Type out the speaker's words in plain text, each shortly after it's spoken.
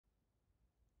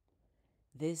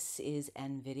This is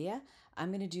NVDA. I'm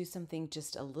going to do something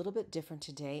just a little bit different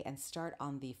today and start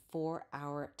on the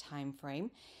 4-hour time frame.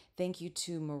 Thank you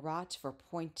to Murat for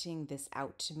pointing this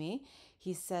out to me.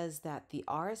 He says that the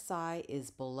RSI is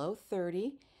below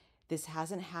 30. This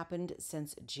hasn't happened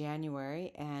since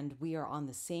January, and we are on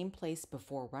the same place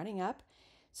before running up.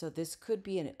 So this could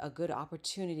be a good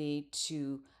opportunity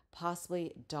to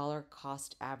possibly dollar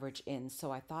cost average in. So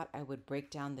I thought I would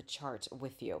break down the chart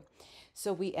with you.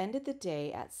 So we ended the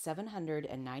day at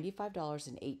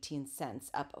 $795.18,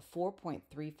 up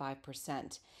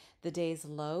 4.35%. The day's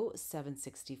low,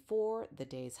 $764, the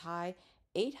day's high,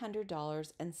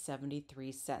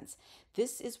 $800.73.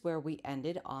 This is where we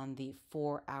ended on the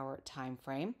 4-hour time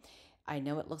frame. I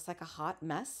know it looks like a hot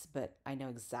mess, but I know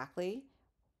exactly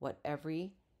what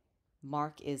every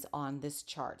mark is on this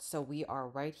chart. So we are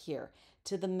right here.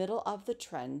 To the middle of the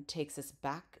trend takes us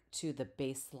back to the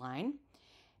baseline,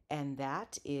 and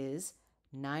that is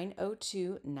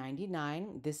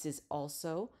 902.99. This is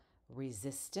also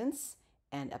resistance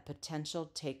and a potential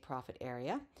take profit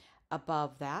area.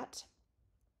 Above that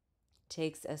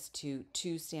takes us to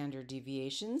 2 standard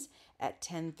deviations at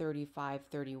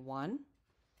 1035.31,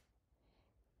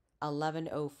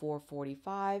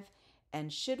 1104.45,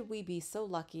 and should we be so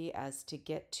lucky as to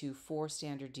get to 4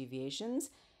 standard deviations,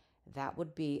 that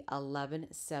would be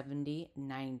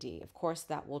 1170.90. Of course,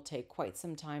 that will take quite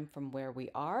some time from where we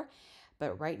are,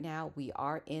 but right now we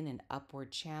are in an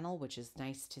upward channel, which is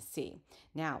nice to see.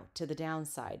 Now, to the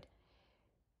downside,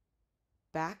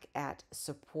 back at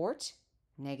support,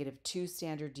 -2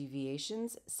 standard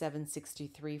deviations,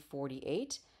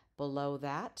 763.48. Below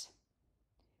that,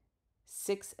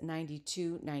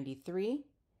 692.93.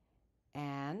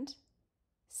 and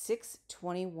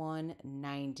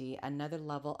 621.90, another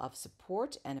level of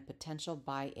support and a potential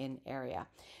buy-in area.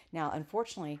 Now,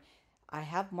 unfortunately, I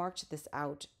have marked this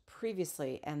out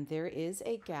previously, and there is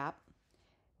a gap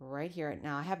right here.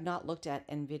 Now, I have not looked at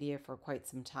NVIDIA for quite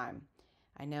some time.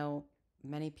 I know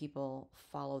many people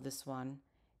follow this one,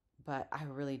 but I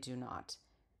really do not.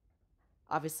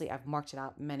 Obviously, I've marked it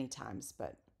out many times,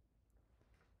 but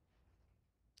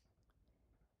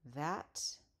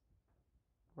that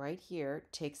right here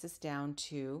takes us down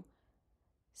to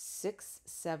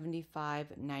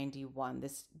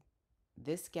 675.91.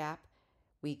 This gap,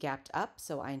 we gapped up,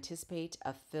 so I anticipate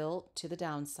a fill to the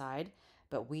downside,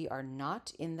 but we are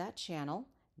not in that channel,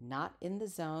 not in the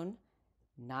zone,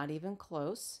 not even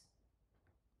close.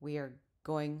 We are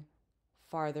going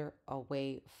farther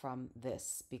away from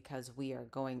this because we are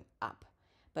going up.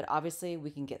 But obviously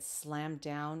we can get slammed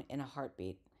down in a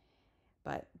heartbeat.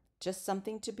 But just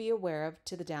something to be aware of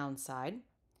to the downside.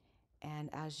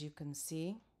 And as you can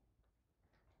see,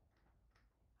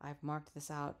 I've marked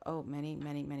this out,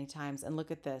 many times. And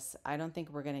look at this. I don't think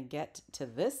we're going to get to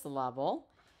this level,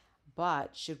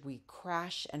 but should we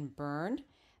crash and burn,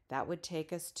 that would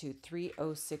take us to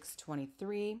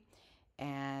 306.23.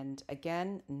 And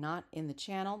again, not in the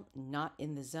channel, not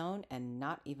in the zone, and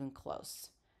not even close.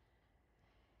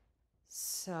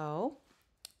 So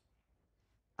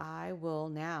I will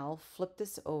now flip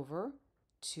this over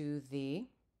to the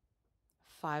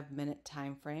 5-minute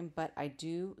time frame, but I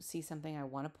do see something I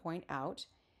want to point out.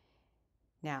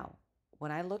 Now,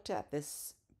 when I looked at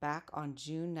this back on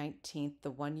June 19th,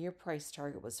 the 1-year price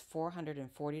target was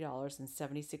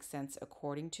 $440.76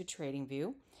 according to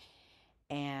TradingView.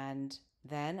 And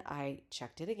then I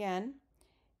checked it again,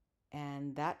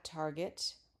 and that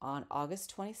target on August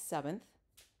 27th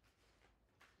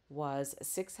was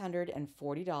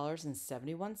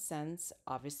 $640.71.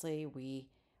 Obviously, we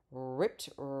ripped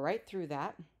right through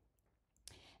that.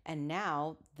 And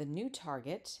now the new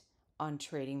target on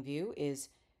TradingView is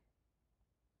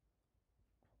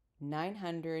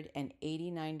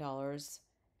 $989,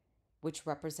 which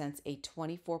represents a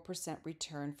 24%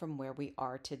 return from where we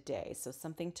are today. So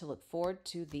something to look forward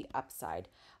to the upside.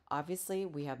 Obviously,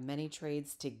 we have many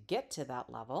trades to get to that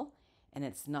level, and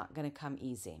it's not going to come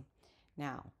easy.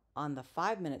 Now, on the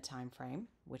 5-minute time frame,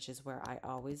 which is where I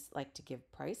always like to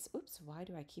give price. Oops, why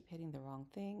do I keep hitting the wrong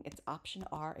thing? It's Option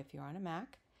R if you're on a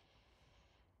Mac.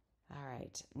 All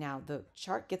right, now the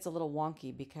chart gets a little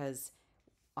wonky because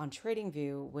on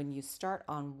TradingView, when you start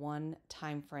on one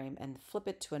time frame and flip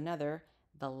it to another,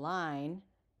 the line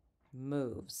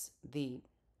moves.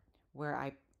 Where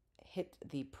I hit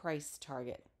the price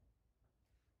target,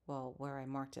 well, where I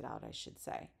marked it out, I should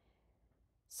say.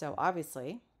 So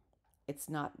obviously, it's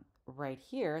not right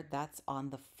here. That's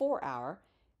on the 4-hour.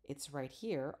 It's right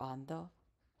here on the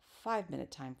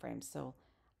 5-minute time frame. So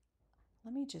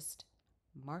let me just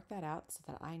mark that out so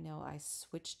that I know I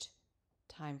switched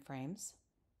time frames.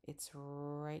 It's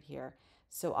right here.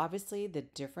 So obviously the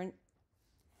different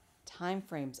time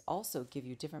frames also give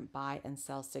you different buy and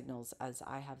sell signals, as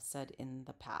I have said in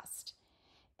the past.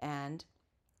 And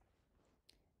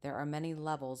there are many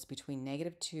levels between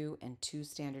 -2 and 2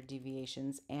 standard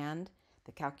deviations, and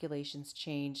the calculations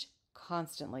change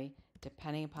constantly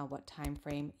depending upon what time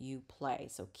frame you play.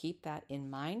 So keep that in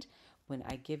mind when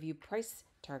I give you price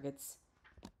targets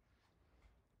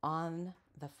on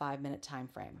the 5-minute time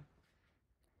frame.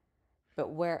 But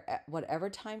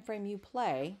whatever time frame you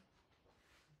play,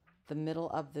 the middle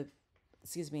of the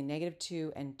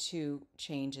 -2 and 2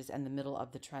 changes and the middle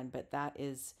of the trend, but that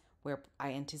is where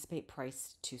I anticipate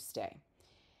price to stay.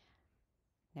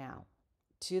 Now,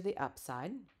 to the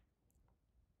upside.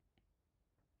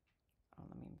 Oh,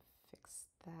 let me fix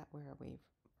that. Where are we?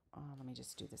 Let me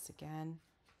just do this again.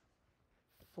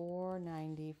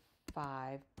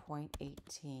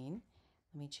 495.18.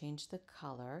 Let me change the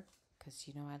color because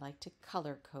you know I like to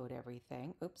color code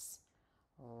everything. Oops,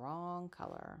 wrong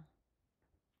color.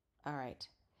 All right,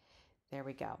 there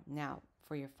we go. Now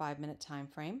for your 5-minute time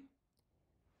frame,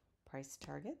 price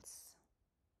targets,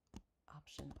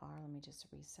 option R. Let me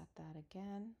just reset that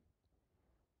again.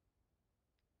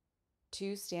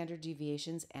 2 standard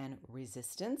deviations and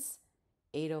resistance,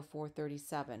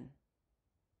 804.37,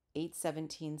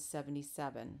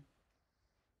 817.77,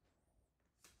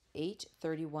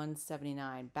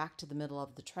 831.79, back to the middle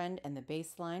of the trend and the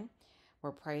baseline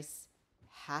where price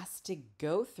has to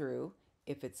go through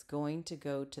if it's going to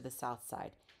go to the south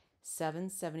side.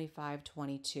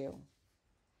 775.22,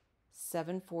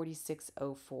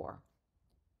 746.04,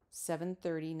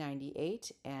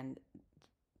 730.98, and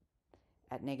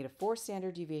at -4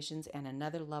 standard deviations and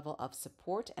another level of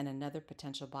support and another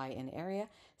potential buy-in area,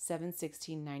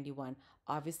 716.91.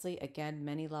 Obviously, again,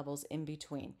 many levels in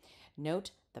between.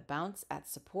 Note the bounce at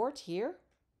support here,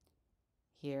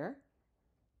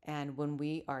 and when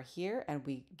we are here and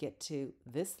we get to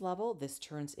this level, this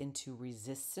turns into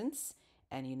resistance,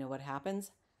 and you know what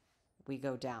happens? We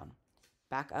go down,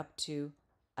 back up to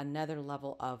another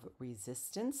level of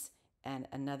resistance and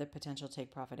another potential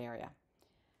take profit area.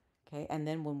 Okay, and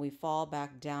then when we fall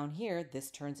back down here,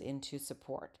 this turns into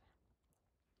support.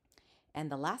 And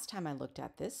the last time I looked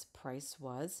at this, price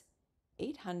was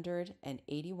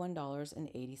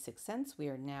 $881.86. We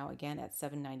are now again at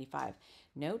 $795.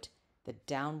 Note the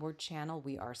downward channel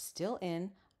we are still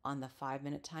in on the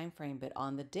 5-minute time frame, but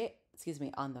on the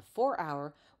on the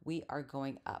 4-hour, we are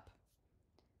going up.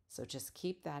 So just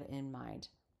keep that in mind.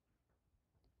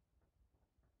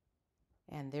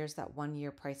 And there's that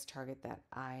 1-year price target that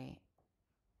I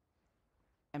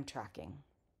am tracking.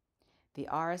 The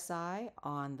RSI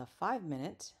on the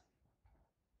 5-minute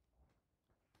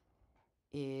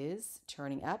is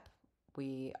turning up.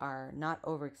 We are not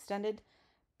overextended.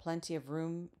 Plenty of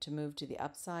room to move to the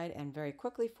upside, and very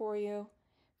quickly for you,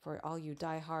 for all you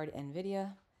die-hard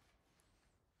NVIDIA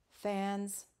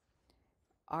fans,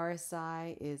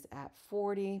 RSI is at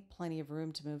 40. Plenty of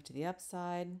room to move to the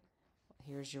upside.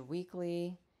 Here's your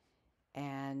weekly,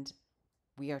 and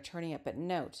we are turning up. But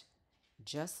note,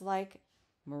 just like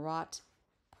Murat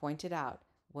pointed out,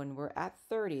 when we're at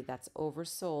 30, that's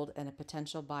oversold and a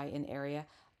potential buy-in area,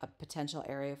 a potential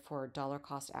area for dollar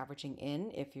cost averaging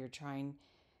in if you're trying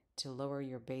to lower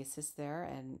your basis there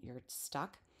and you're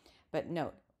stuck. But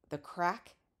note, the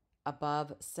crack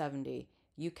above 70,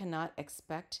 you cannot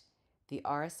expect the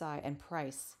RSI and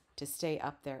price to stay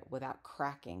up there without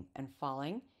cracking and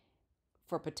falling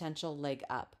for potential leg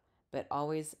up, but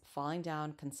always falling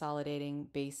down, consolidating,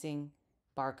 basing,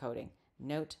 barcoding.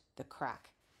 Note the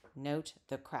crack. Note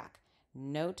the crack.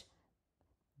 Note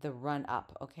the run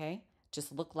up, okay?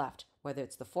 Just look left, whether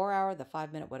it's the 4-hour, the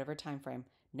 5-minute, whatever time frame.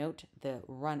 Note the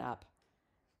run up,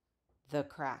 the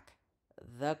crack,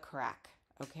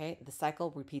 okay? The cycle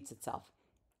repeats itself.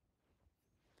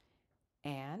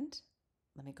 And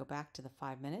let me go back to the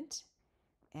 5-minute.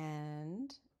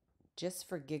 And just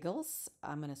for giggles,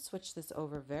 I'm going to switch this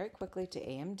over very quickly to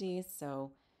AMD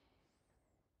so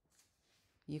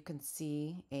you can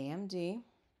see AMD.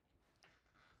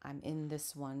 I'm in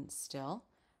this one still.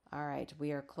 All right,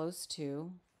 we are close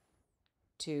to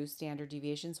 2 standard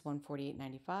deviations,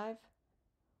 148.95,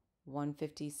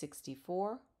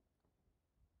 150.64,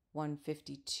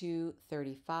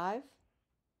 152.35,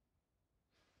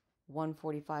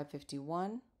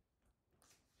 145.51,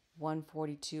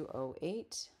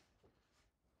 142.08,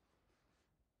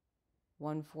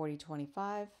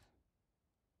 140.25,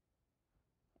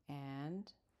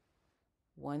 and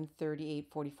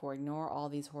 138.44. Ignore all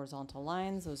these horizontal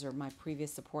lines. Those are my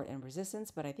previous support and resistance,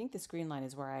 but I think this green line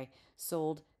is where I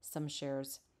sold some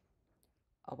shares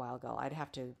a while ago. I'd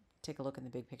have to take a look in the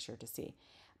big picture to see.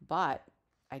 But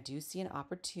I do see an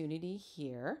opportunity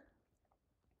here.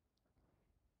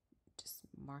 Just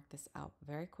mark this out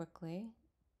very quickly.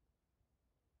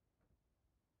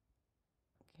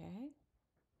 Okay.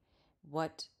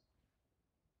 What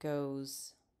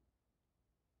goes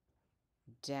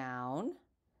down,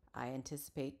 I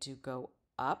anticipate to go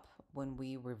up when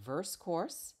we reverse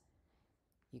course.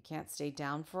 You can't stay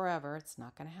down forever. It's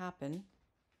not going to happen.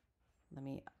 Let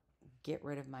me get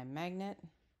rid of my magnet.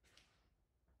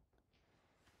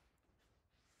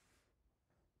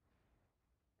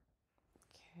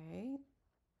 Okay,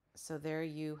 so there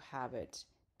you have it.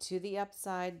 To the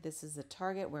upside, this is the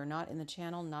target. We're not in the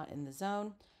channel, not in the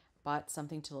zone, but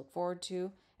something to look forward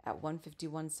to at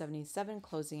 151.77,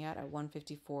 closing out at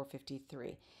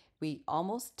 154.53. We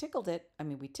almost tickled it. I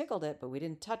mean, we tickled it, but we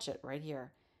didn't touch it right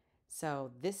here.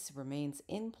 So this remains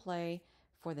in play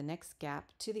for the next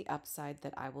gap to the upside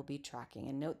that I will be tracking.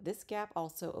 And note, this gap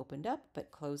also opened up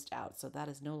but closed out, so that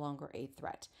is no longer a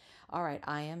threat. All right,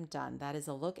 I am done. That is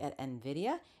a look at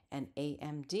NVDA and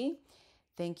AMD.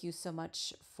 Thank you so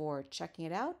much for checking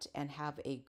it out, and have a